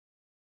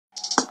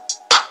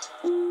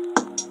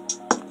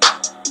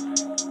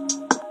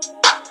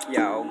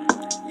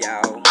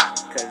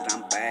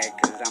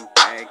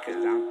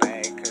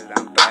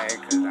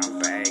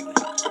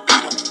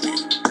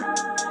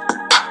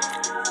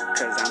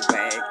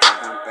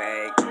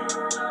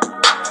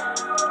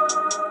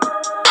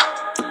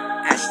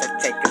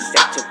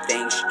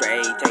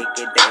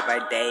by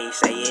day,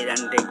 say it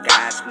under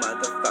God's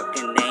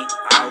motherfucking name.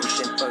 Oh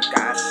shit, for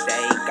God's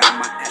sake,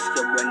 I'ma ask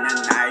you in a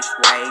nice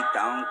way.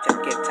 Don't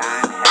take your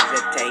time,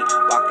 hesitate,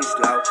 walking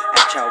slow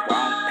at your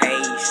own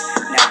pace.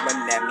 Never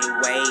let me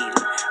wait.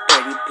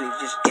 Pretty please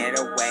just get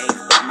away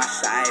from my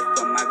side,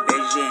 from my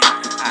vision.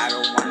 I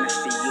don't wanna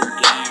see you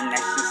again.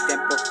 That's just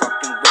simple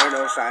fucking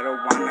weirdos. I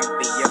don't wanna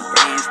be your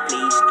friends.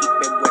 Please keep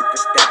it with the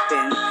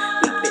stepping,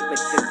 keep it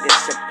with the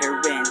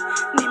disappearing.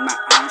 Need my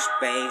own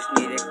space,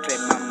 need to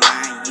clear my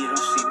mind. You don't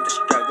see the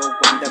struggle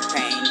and the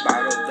pain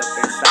bottled up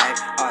inside.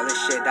 All the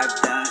shit I've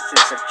done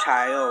since a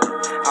child.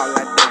 All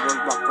I did was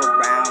walk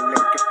around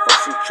looking for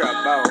some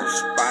trouble,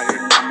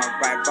 spotting all my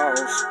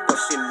rivals.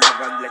 Pussy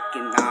lover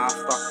looking all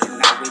fucking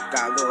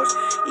aguitados.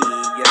 Y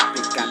yo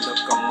explicando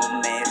como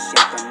me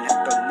siento en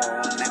estos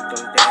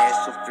momentos de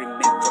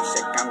sufrimiento.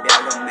 Se ha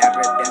cambiado, me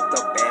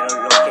arrepiento, pero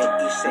lo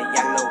que hice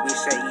ya lo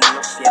hice y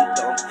lo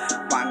siento.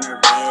 Wanna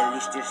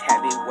release this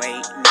heavy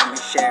weight, let me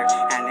share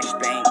and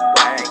explain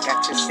what I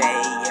got to say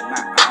in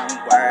my own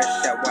words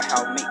that will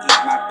help me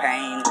ease my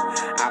pain.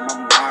 I'm a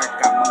mark,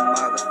 I'm a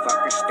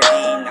motherfucking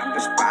stain. I'm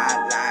the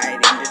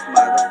spotlight in this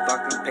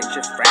motherfucking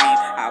picture frame.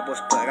 I was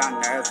put on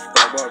earth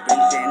for a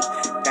reason,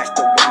 that's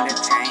to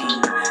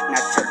entertain,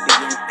 not to be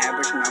an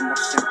average, normal,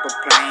 simple,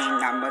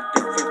 plain. I'm a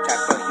different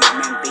type of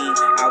human being.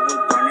 I was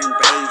born and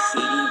raised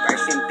eating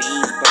rice and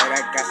beans, but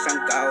I got some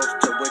goals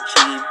to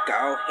achieve.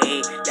 Go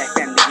ahead, left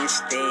at me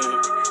instead,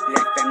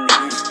 left at me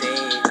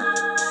instead.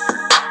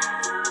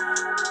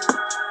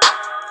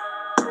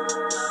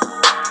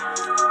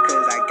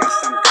 Cause I got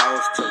some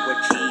goals to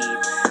achieve.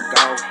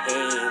 Go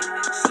ahead,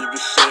 see the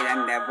shit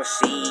I never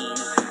seen.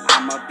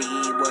 I'ma be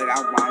what I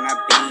wanna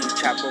be.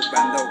 Travel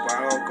around the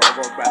world, go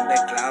around the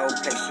globe.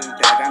 Places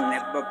that I've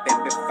never been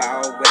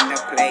before. When I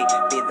play,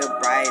 be the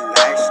bright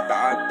light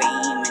star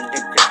beam in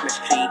the Christmas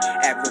tree.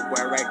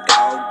 Everywhere I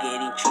go,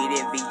 getting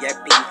treated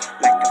VIP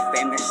like a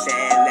famous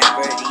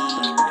celebrity.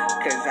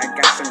 Cause I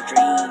got some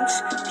dreams,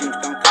 dreams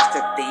don't cost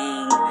a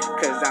thing.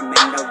 Cause I'm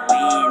in the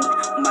wind,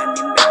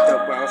 money make the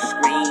world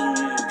scream.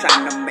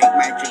 Trying to make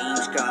my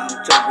dreams come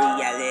to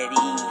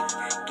reality.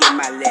 Give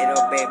my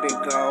little baby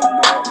girl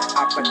more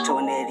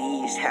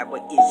opportunities. Have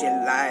an easy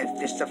life,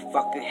 this a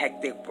fucking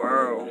hectic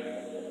world.